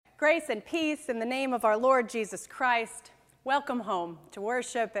Grace and peace in the name of our Lord Jesus Christ. Welcome home to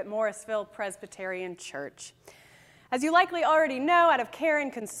worship at Morrisville Presbyterian Church. As you likely already know, out of care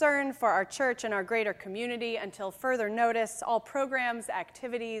and concern for our church and our greater community, until further notice, all programs,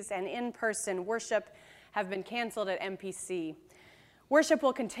 activities, and in-person worship have been canceled at MPC. Worship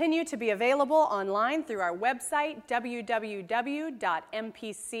will continue to be available online through our website,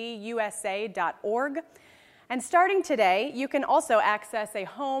 www.mpcusa.org. And starting today, you can also access a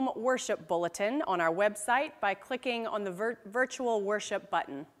home worship bulletin on our website by clicking on the virtual worship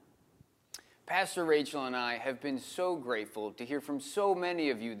button. Pastor Rachel and I have been so grateful to hear from so many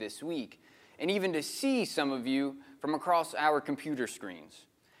of you this week, and even to see some of you from across our computer screens.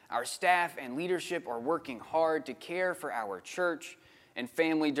 Our staff and leadership are working hard to care for our church and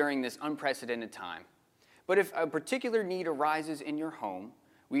family during this unprecedented time. But if a particular need arises in your home,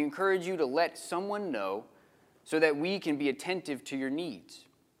 we encourage you to let someone know so that we can be attentive to your needs.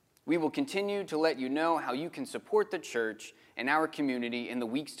 We will continue to let you know how you can support the church and our community in the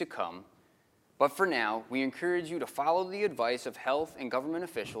weeks to come. But for now, we encourage you to follow the advice of health and government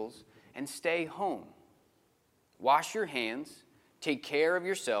officials and stay home. Wash your hands, take care of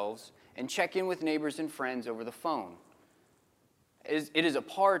yourselves, and check in with neighbors and friends over the phone. It is a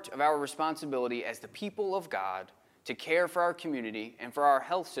part of our responsibility as the people of God to care for our community and for our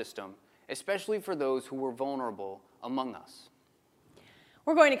health system, especially for those who were vulnerable among us.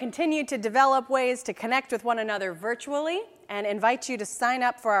 We're going to continue to develop ways to connect with one another virtually and invite you to sign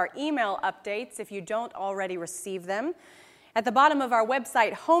up for our email updates if you don't already receive them. At the bottom of our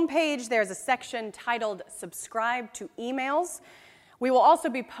website homepage, there's a section titled Subscribe to Emails. We will also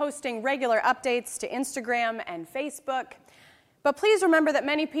be posting regular updates to Instagram and Facebook. But please remember that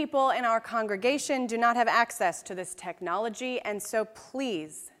many people in our congregation do not have access to this technology, and so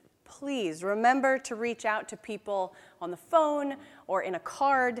please remember to reach out to people on the phone or in a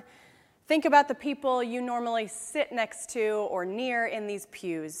card. Think about the people you normally sit next to or near in these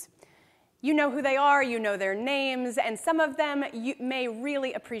pews. You know who they are, you know their names, and some of them you may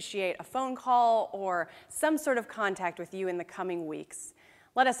really appreciate a phone call or some sort of contact with you in the coming weeks.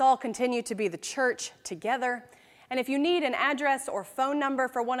 Let us all continue to be the church together. And if you need an address or phone number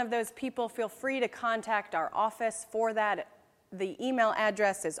for one of those people, feel free to contact our office for that. The email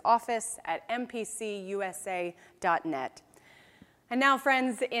address is office@mpcusa.net. And now,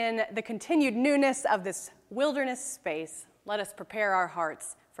 friends, in the continued newness of this wilderness space, let us prepare our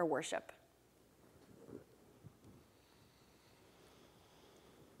hearts for worship.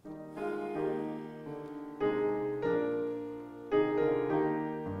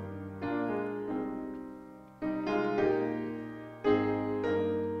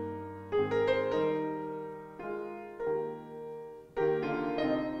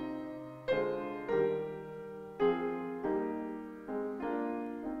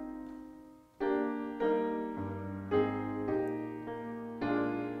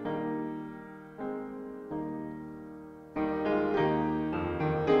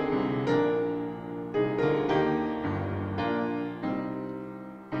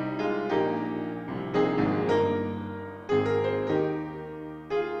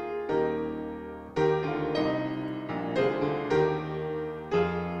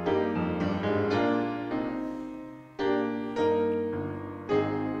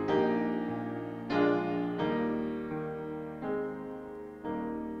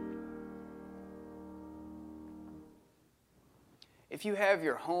 If you have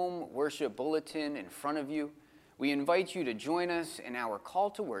your home worship bulletin in front of you, we invite you to join us in our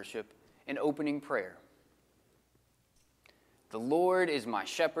call to worship and opening prayer. The Lord is my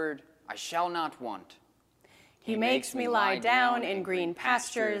shepherd, I shall not want. He makes me lie down in green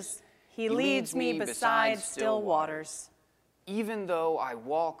pastures. He leads me beside still waters. Even though I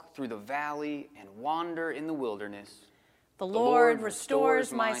walk through the valley and wander in the wilderness, the Lord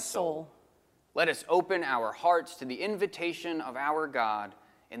restores my soul. Let us open our hearts to the invitation of our God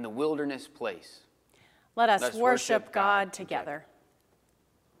in the wilderness place. Let us worship God together.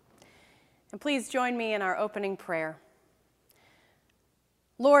 And please join me in our opening prayer.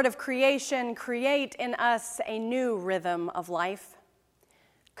 Lord of creation, create in us a new rhythm of life,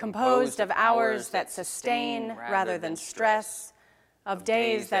 composed of hours that sustain rather than stress, of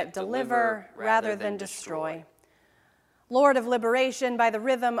days that deliver rather than destroy. Lord of liberation, by the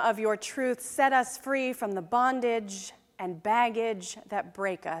rhythm of your truth, set us free from the bondage and baggage that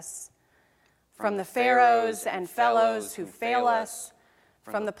break us, from the pharaohs and fellows who fail us,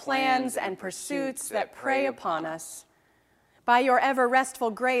 from the plans and pursuits that prey upon us. By your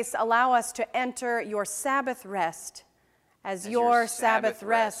ever-restful grace, allow us to enter your Sabbath rest as your Sabbath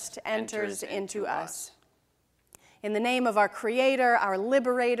rest enters into us. In the name of our Creator, our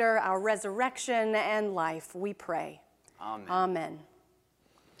Liberator, our resurrection and life, we pray. Amen. Amen.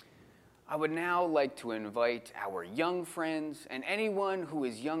 I would now like to invite our young friends and anyone who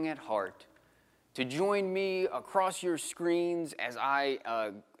is young at heart to join me across your screens as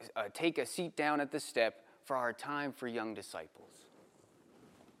I take a seat down at the step for our time for young disciples.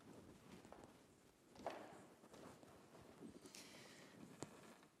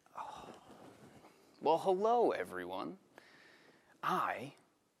 Well, hello, everyone. I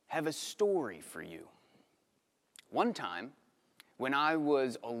have a story for you. One time, when I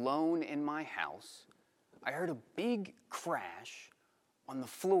was alone in my house, I heard a big crash on the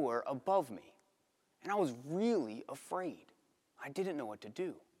floor above me, and I was really afraid. I didn't know what to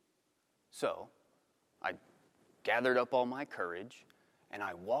do. So, I gathered up all my courage, and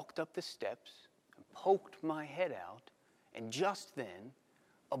I walked up the steps and poked my head out, and just then,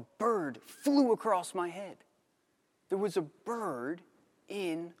 a bird flew across my head. There was a bird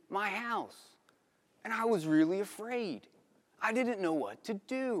in my house, and I was really afraid. I didn't know what to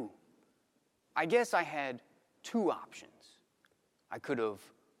do. I guess I had two options. I could have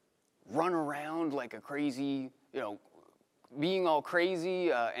run around like a crazy, being all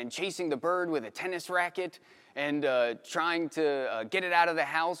crazy and chasing the bird with a tennis racket and trying to get it out of the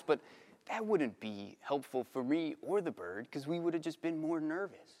house, but that wouldn't be helpful for me or the bird because we would have just been more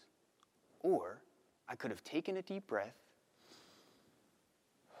nervous. Or I could have taken a deep breath,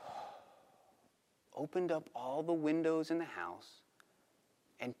 opened up all the windows in the house,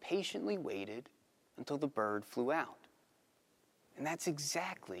 and patiently waited until the bird flew out. And that's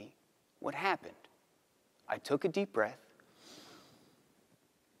exactly what happened. I took a deep breath,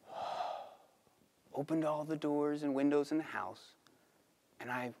 opened all the doors and windows in the house, and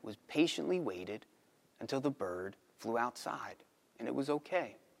I was patiently waited until the bird flew outside, and it was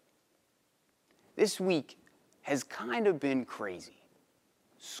okay. This week has kind of been crazy.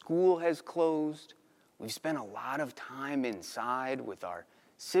 School has closed. We've spent a lot of time inside with our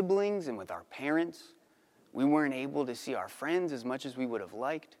siblings and with our parents. We weren't able to see our friends as much as we would have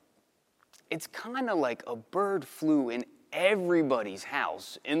liked. It's kind of like a bird flew in everybody's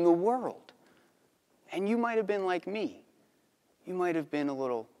house in the world. And you might have been like me. You might have been a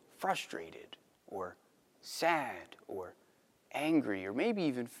little frustrated or sad or angry or maybe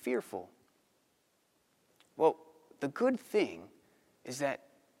even fearful. Well, the good thing is that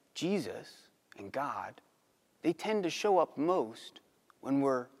Jesus and God, they tend to show up most when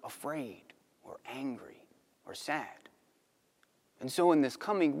we're afraid or angry or sad. And so in this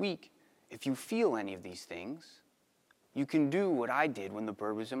coming week, if you feel any of these things, you can do what I did when the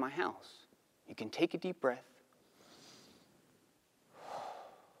bird was in my house. You can take a deep breath.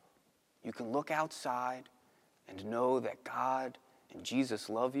 You can look outside and know that God and Jesus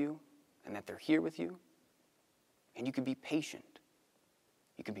love you and that they're here with you. And you can be patient.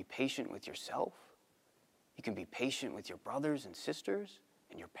 You can be patient with yourself. You can be patient with your brothers and sisters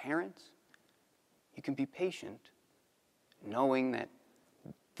and your parents. You can be patient knowing that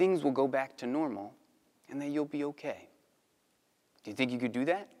things will go back to normal and that you'll be okay. Do you think you could do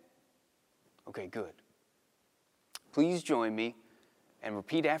that? Okay, good. Please join me and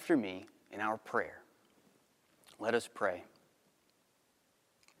repeat after me in our prayer. Let us pray.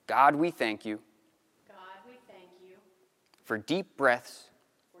 God, we thank you. For deep breaths.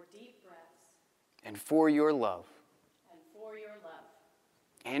 And for your love.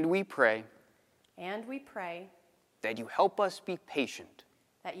 And we pray. That you help us be patient.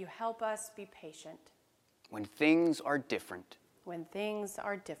 When things are different.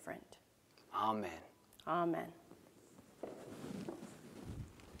 Amen. Amen.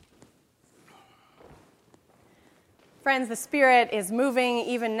 Friends, the Spirit is moving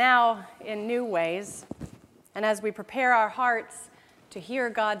even now in new ways. And as we prepare our hearts to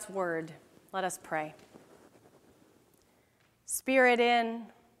hear God's word, let us pray. Spirit in,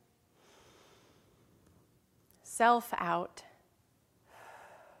 self out.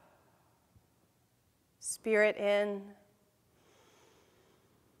 Spirit in,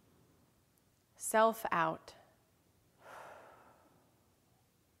 self out.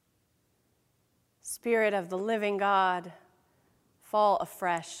 Spirit of the living God, fall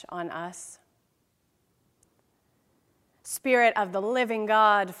afresh on us. Spirit of the living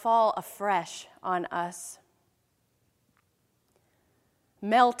God, fall afresh on us.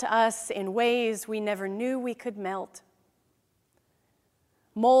 Melt us in ways we never knew we could melt.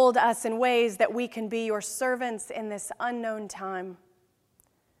 Mold us in ways that we can be your servants in this unknown time.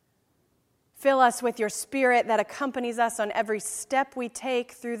 Fill us with your Spirit that accompanies us on every step we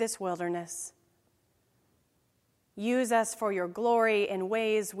take through this wilderness. Use us for your glory in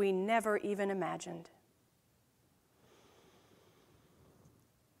ways we never even imagined.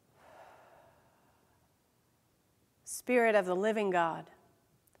 Spirit of the living God,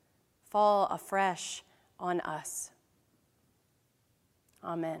 fall afresh on us.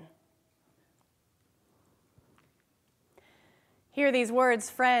 Amen. Hear these words,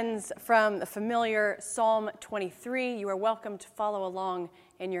 friends, from the familiar Psalm 23. You are welcome to follow along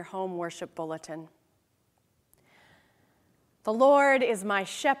in your home worship bulletin. The Lord is my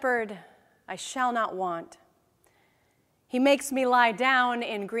shepherd, I shall not want. He makes me lie down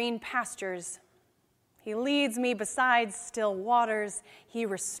in green pastures. He leads me beside still waters. He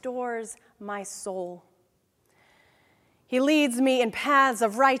restores my soul. He leads me in paths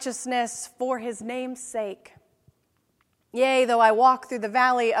of righteousness for his name's sake. Yea, though I walk through the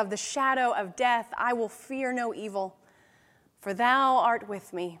valley of the shadow of death, I will fear no evil, for thou art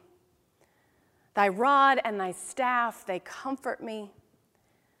with me. Thy rod and thy staff, they comfort me.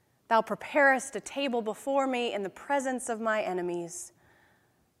 Thou preparest a table before me in the presence of my enemies.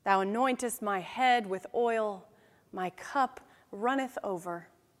 Thou anointest my head with oil, my cup runneth over.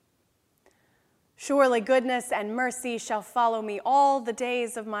 Surely goodness and mercy shall follow me all the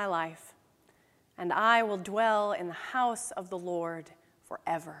days of my life, and I will dwell in the house of the Lord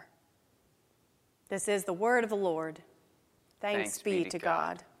forever. This is the word of the Lord. Thanks be to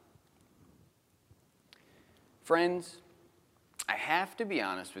God. Friends, I have to be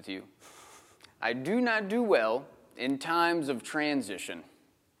honest with you. I do not do well in times of transition.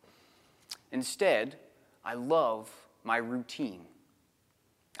 Instead, I love my routine.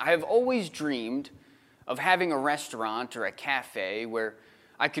 I have always dreamed of having a restaurant or a cafe where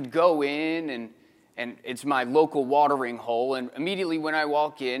I could go in and it's my local watering hole, and immediately when I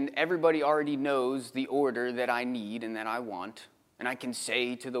walk in, everybody already knows the order that I need and that I want, and I can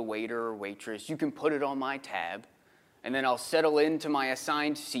say to the waiter or waitress, you can put it on my tab, and then I'll settle into my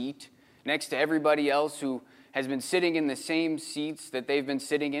assigned seat next to everybody else who has been sitting in the same seats that they've been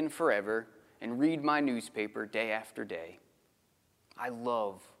sitting in forever, and read my newspaper day after day. I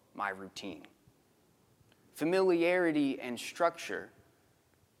love my routine. Familiarity and structure,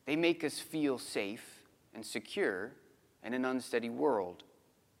 they make us feel safe and secure in an unsteady world.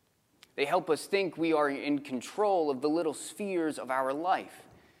 They help us think we are in control of the little spheres of our life.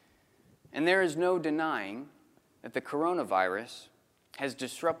 And there is no denying that the coronavirus has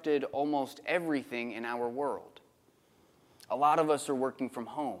disrupted almost everything in our world. A lot of us are working from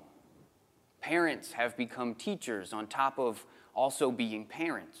home. Parents have become teachers on top of also being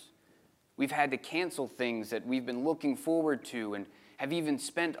parents. We've had to cancel things that we've been looking forward to and have even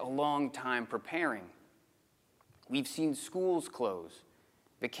spent a long time preparing. We've seen schools close,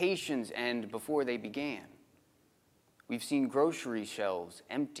 vacations end before they began. We've seen grocery shelves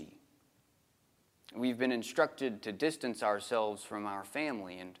empty. We've been instructed to distance ourselves from our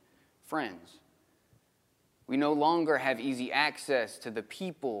family and friends. We no longer have easy access to the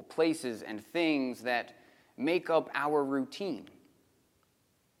people, places, and things that make up our routine.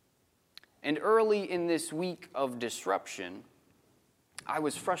 And early in this week of disruption, I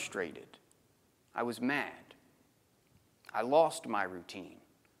was frustrated. I was mad. I lost my routine.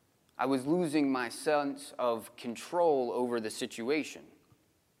 I was losing my sense of control over the situation.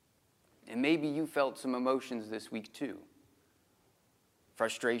 And maybe you felt some emotions this week too.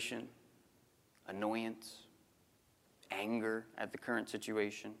 Frustration, annoyance, anger at the current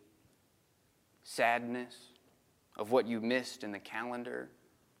situation, sadness of what you missed in the calendar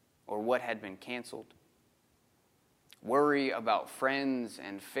or what had been canceled, worry about friends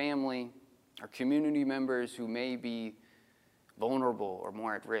and family or community members who may be vulnerable or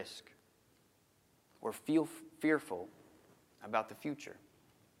more at risk, or feel fearful about the future.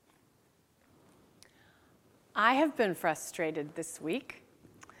 I have been frustrated this week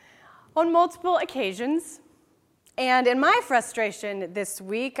on multiple occasions. And in my frustration this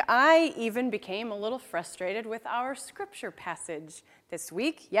week, I even became a little frustrated with our scripture passage this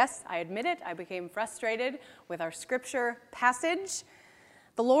week. Yes, I admit it, I became frustrated with our scripture passage.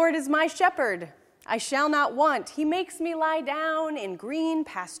 The Lord is my shepherd, I shall not want. He makes me lie down in green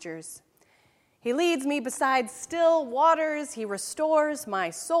pastures. He leads me beside still waters. He restores my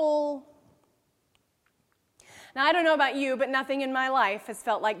soul. Now, I don't know about you, but nothing in my life has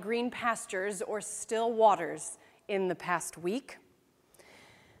felt like green pastures or still waters in the past week.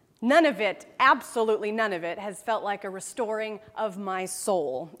 None of it, absolutely none of it, has felt like a restoring of my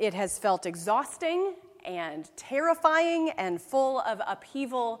soul. It has felt exhausting and terrifying and full of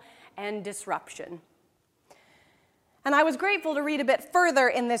upheaval and disruption. And I was grateful to read a bit further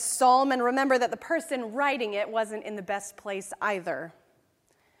in this psalm and remember that the person writing it wasn't in the best place either.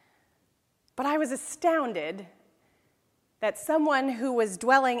 But I was astounded that someone who was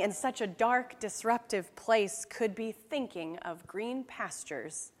dwelling in such a dark, disruptive place could be thinking of green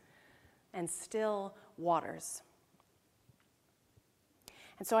pastures and still waters.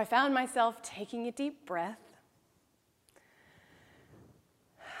 And so I found myself taking a deep breath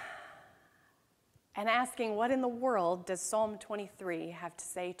and asking, what in the world does Psalm 23 have to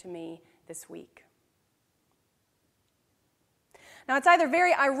say to me this week? Now, it's either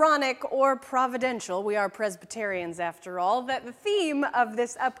very ironic or providential, we are Presbyterians after all, that the theme of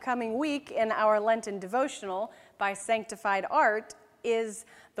this upcoming week in our Lenten devotional by Sanctified Art is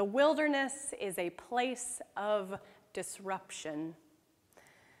 "The wilderness is a place of disruption."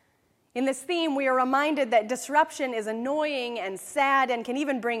 In this theme, we are reminded that disruption is annoying and sad and can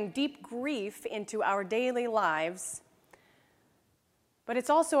even bring deep grief into our daily lives. But it's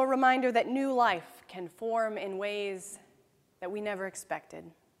also a reminder that new life can form in ways that we never expected.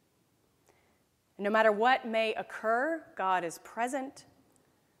 And no matter what may occur, God is present.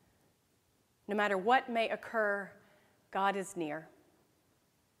 No matter what may occur, God is near.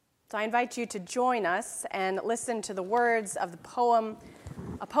 So I invite you to join us and listen to the words of the poem,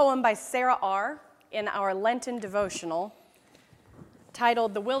 a poem by Sarah R. in our Lenten devotional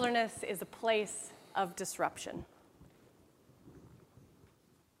titled "The Wilderness is a Place of Disruption."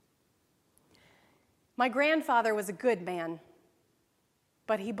 My grandfather was a good man,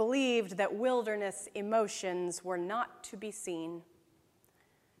 but he believed that wilderness emotions were not to be seen.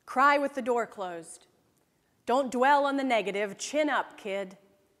 Cry with the door closed. Don't dwell on the negative. Chin up, kid.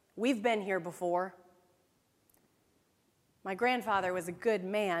 We've been here before. My grandfather was a good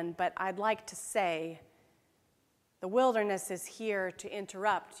man, but I'd like to say the wilderness is here to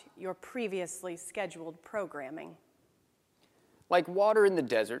interrupt your previously scheduled programming. Like water in the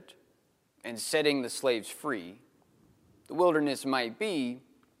desert and setting the slaves free, the wilderness might be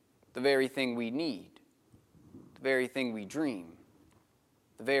the very thing we need, the very thing we dream,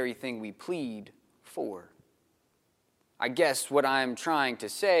 the very thing we plead for. I guess what I'm trying to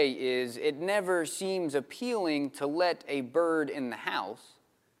say is it never seems appealing to let a bird in the house,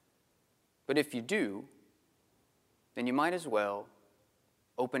 but if you do, then you might as well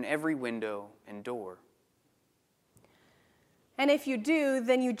open every window and door. And if you do,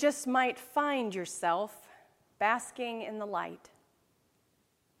 then you just might find yourself basking in the light,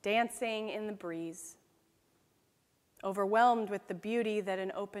 dancing in the breeze, overwhelmed with the beauty that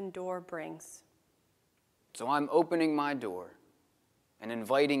an open door brings. So I'm opening my door and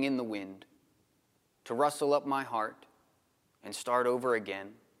inviting in the wind to rustle up my heart and start over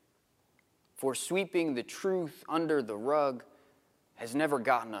again. For sweeping the truth under the rug has never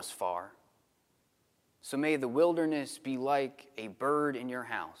gotten us far. So may the wilderness be like a bird in your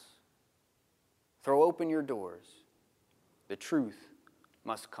house. Throw open your doors. The truth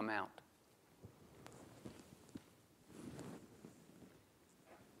must come out.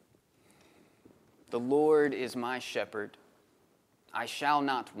 The Lord is my shepherd. I shall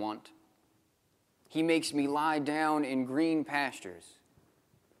not want. He makes me lie down in green pastures.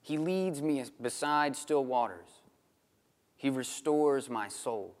 He leads me beside still waters. He restores my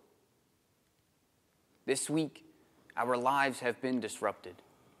soul. This week, our lives have been disrupted.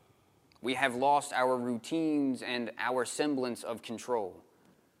 We have lost our routines and our semblance of control.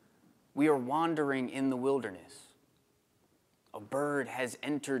 We are wandering in the wilderness. A bird has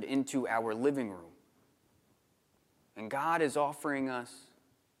entered into our living room. And God is offering us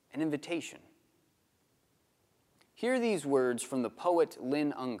an invitation. Hear these words from the poet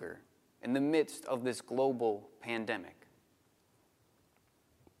Lynn Unger in the midst of this global pandemic.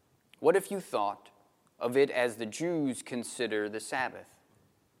 What if you thought of it as the Jews consider the Sabbath,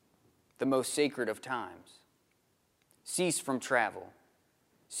 the most sacred of times? Cease from travel.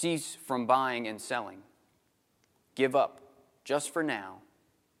 Cease from buying and selling. Give up, just for now,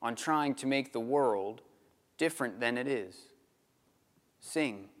 on trying to make the world different than it is.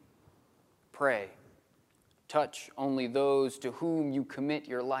 Sing, pray, touch only those to whom you commit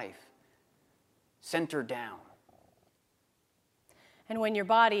your life. Center down. And when your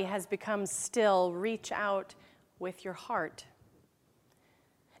body has become still, reach out with your heart.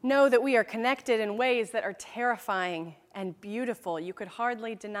 Know that we are connected in ways that are terrifying and beautiful. You could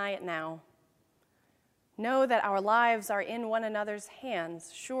hardly deny it now. Know that our lives are in one another's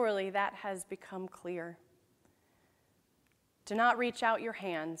hands. Surely that has become clear. Do not reach out your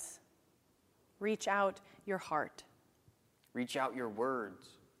hands. Reach out your heart. Reach out your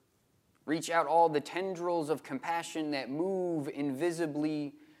words. Reach out all the tendrils of compassion that move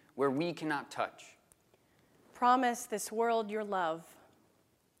invisibly where we cannot touch. Promise this world your love,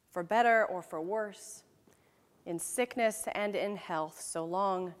 for better or for worse, in sickness and in health, so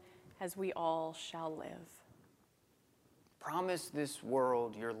long as we all shall live. Promise this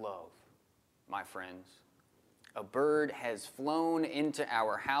world your love, my friends. A bird has flown into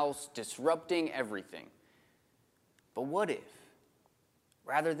our house, disrupting everything. But what if,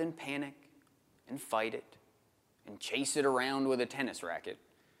 rather than panic and fight it and chase it around with a tennis racket?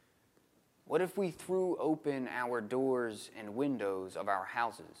 What if we threw open our doors and windows of our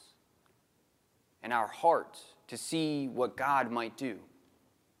houses and our hearts to see what God might do?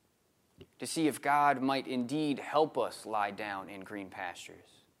 To see if God might indeed help us lie down in green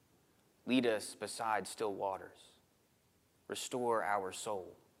pastures, lead us beside still waters, restore our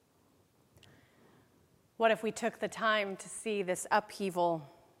soul. What if we took the time to see this upheaval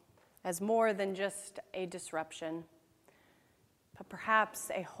as more than just a disruption, but perhaps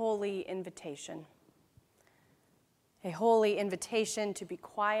a holy invitation? A holy invitation to be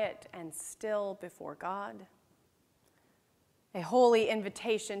quiet and still before God. A holy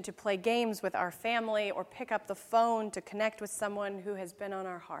invitation to play games with our family or pick up the phone to connect with someone who has been on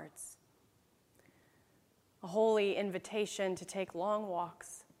our hearts. A holy invitation to take long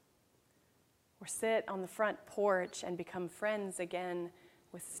walks or sit on the front porch and become friends again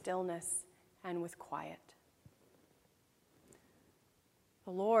with stillness and with quiet.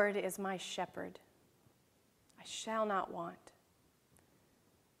 The Lord is my shepherd. I shall not want.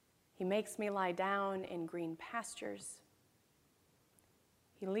 He makes me lie down in green pastures.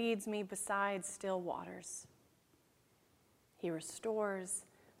 He leads me beside still waters. He restores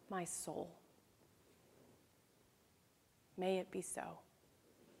my soul. May it be so.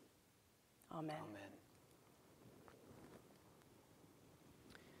 Amen. Amen.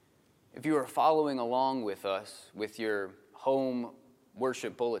 If you are following along with us with your home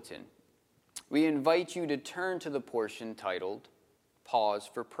worship bulletin, we invite you to turn to the portion titled Pause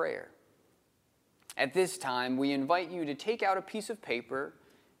for Prayer. At this time, we invite you to take out a piece of paper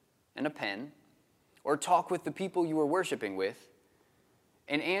and a pen, or talk with the people you are worshiping with,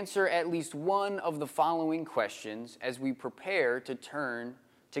 and answer at least one of the following questions as we prepare to turn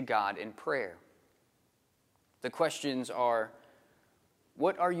to God in prayer. The questions are,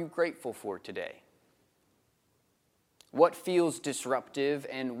 what are you grateful for today? What feels disruptive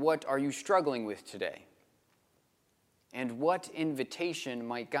and what are you struggling with today? And what invitation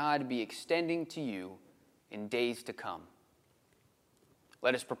might God be extending to you in days to come?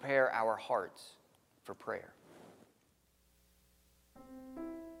 Let us prepare our hearts for prayer.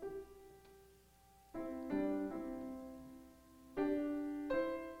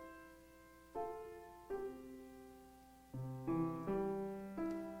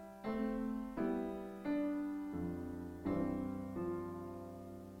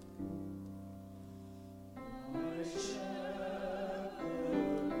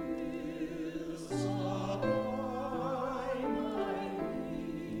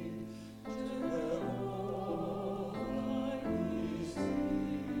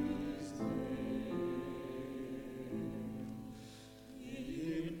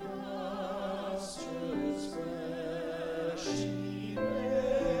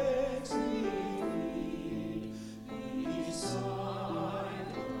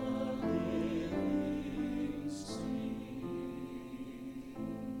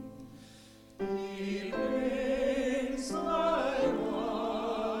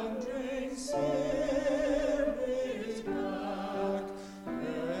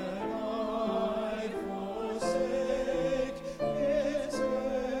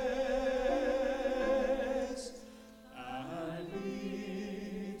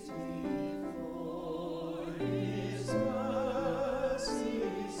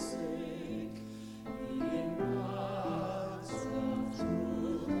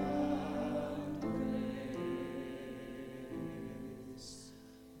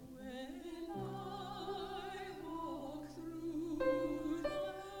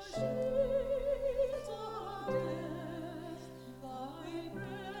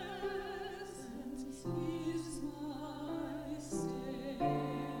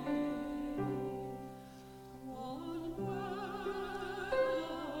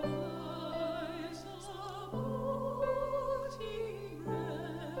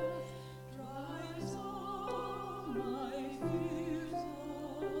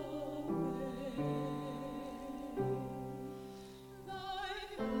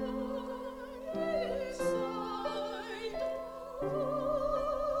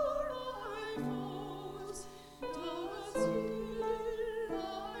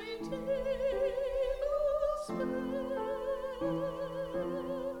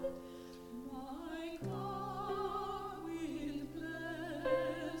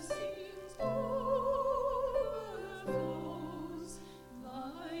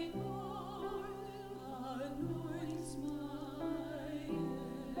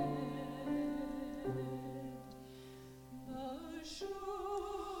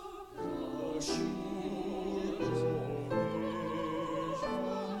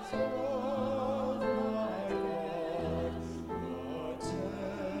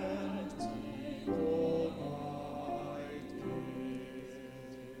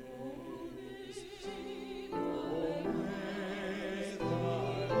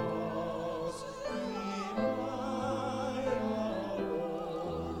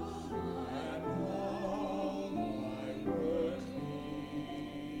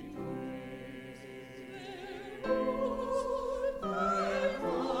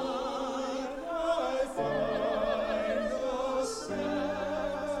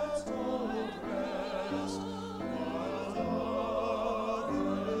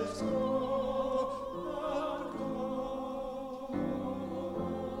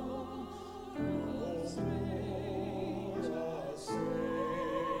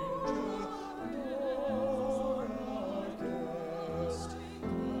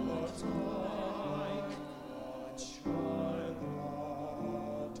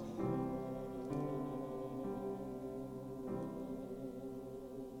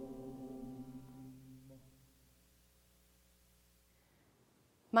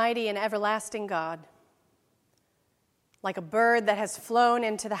 Mighty and everlasting God, like a bird that has flown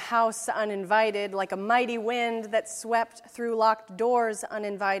into the house uninvited, like a mighty wind that swept through locked doors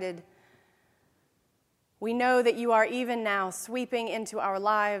uninvited, we know that you are even now sweeping into our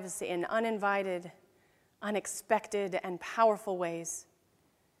lives in uninvited, unexpected, and powerful ways.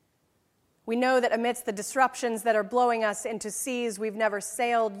 We know that amidst the disruptions that are blowing us into seas we've never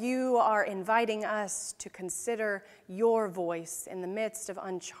sailed, you are inviting us to consider your voice in the midst of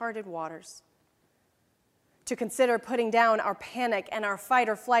uncharted waters, to consider putting down our panic and our fight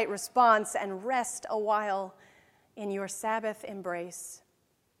or flight response and rest a while in your Sabbath embrace,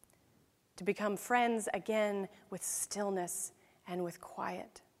 to become friends again with stillness and with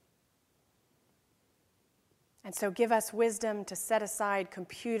quiet. And so give us wisdom to set aside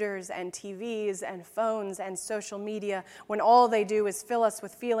computers and TVs and phones and social media when all they do is fill us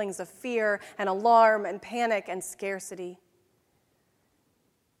with feelings of fear and alarm and panic and scarcity.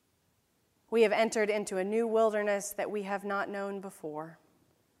 We have entered into a new wilderness that we have not known before.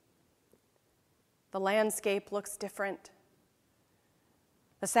 The landscape looks different.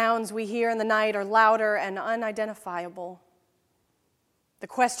 The sounds we hear in the night are louder and unidentifiable. The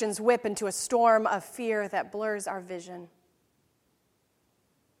questions whip into a storm of fear that blurs our vision.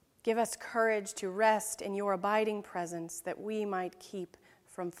 Give us courage to rest in your abiding presence that we might keep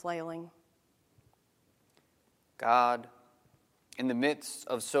from flailing. God, in the midst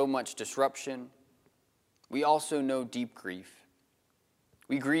of so much disruption, we also know deep grief.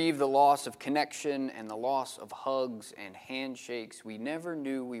 We grieve the loss of connection and the loss of hugs and handshakes we never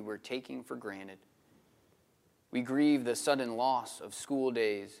knew we were taking for granted. We grieve the sudden loss of school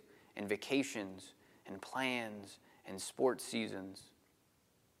days and vacations and plans and sports seasons.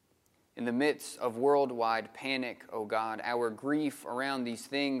 In the midst of worldwide panic, O God, our grief around these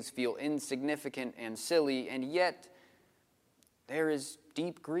things feel insignificant and silly, and yet there is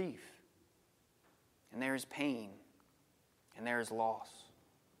deep grief, and there is pain, and there is loss,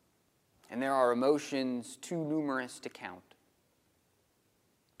 and there are emotions too numerous to count.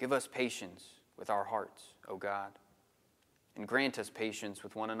 Give us patience with our hearts, O God, and grant us patience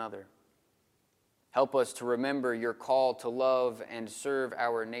with one another. Help us to remember your call to love and serve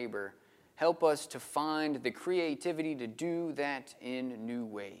our neighbor. Help us to find the creativity to do that in new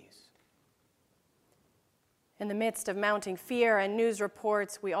ways. In the midst of mounting fear and news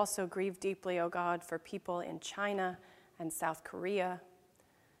reports, we also grieve deeply, O God, for people in China and South Korea,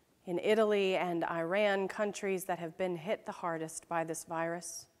 in Italy and Iran, countries that have been hit the hardest by this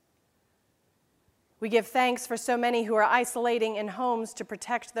virus. We give thanks for so many who are isolating in homes to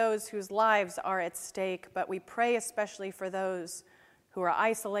protect those whose lives are at stake, but we pray especially for those who are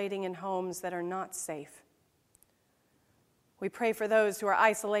isolating in homes that are not safe. We pray for those who are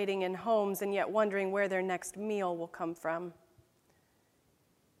isolating in homes and yet wondering where their next meal will come from.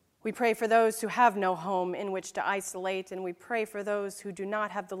 We pray for those who have no home in which to isolate, and we pray for those who do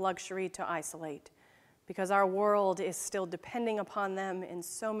not have the luxury to isolate, because our world is still depending upon them in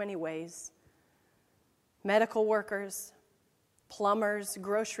so many ways. Medical workers, plumbers,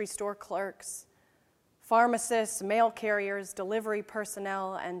 grocery store clerks, pharmacists, mail carriers, delivery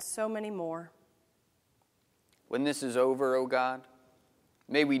personnel, and so many more. When this is over, O God,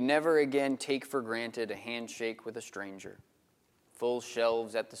 may we never again take for granted a handshake with a stranger, full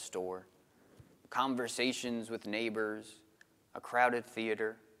shelves at the store, conversations with neighbors, a crowded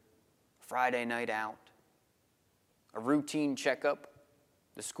theater, Friday night out, a routine checkup,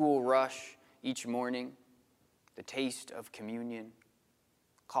 the school rush each morning, the taste of communion,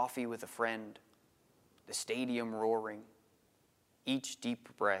 coffee with a friend, the stadium roaring, each deep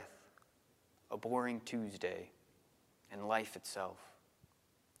breath, a boring Tuesday, and life itself.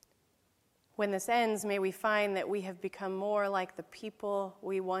 When this ends, may we find that we have become more like the people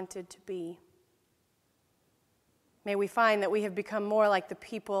we wanted to be. May we find that we have become more like the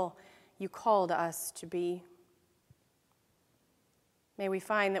people you called us to be. May we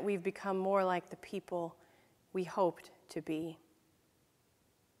find that we've become more like the people we hoped to be.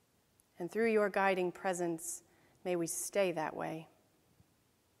 And through your guiding presence, may we stay that way.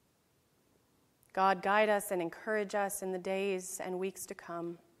 God, guide us and encourage us in the days and weeks to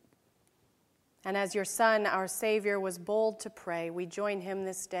come. And as your Son, our Savior, was bold to pray, we join him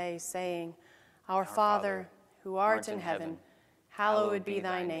this day, saying, Our Father, who art in heaven, hallowed be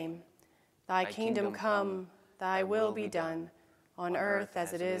thy name. Thy kingdom come, thy will be done, on earth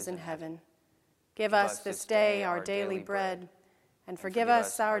as it is in heaven. Give us this day our daily bread, and forgive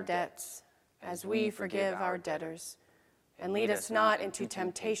us our debts, as we forgive our debtors. And lead us not into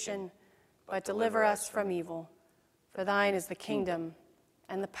temptation, but deliver us from evil. For thine is the kingdom,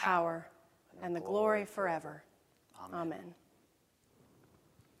 and the power, and the glory forever. Amen.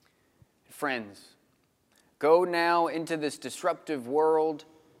 Friends, go now into this disruptive world,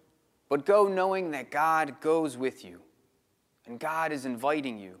 but go knowing that God goes with you, and God is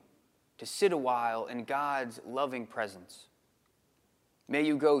inviting you to sit a while in God's loving presence. May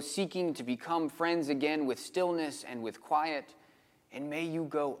you go seeking to become friends again with stillness and with quiet, and may you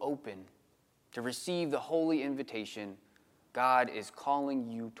go open to receive the holy invitation God is calling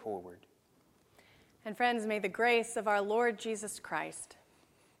you toward. And friends, may the grace of our Lord Jesus Christ,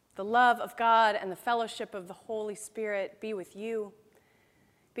 the love of God, and the fellowship of the Holy Spirit be with you,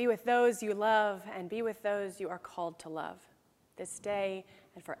 be with those you love, and be with those you are called to love, this day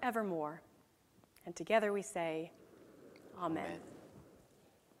and forevermore. And together we say, Amen.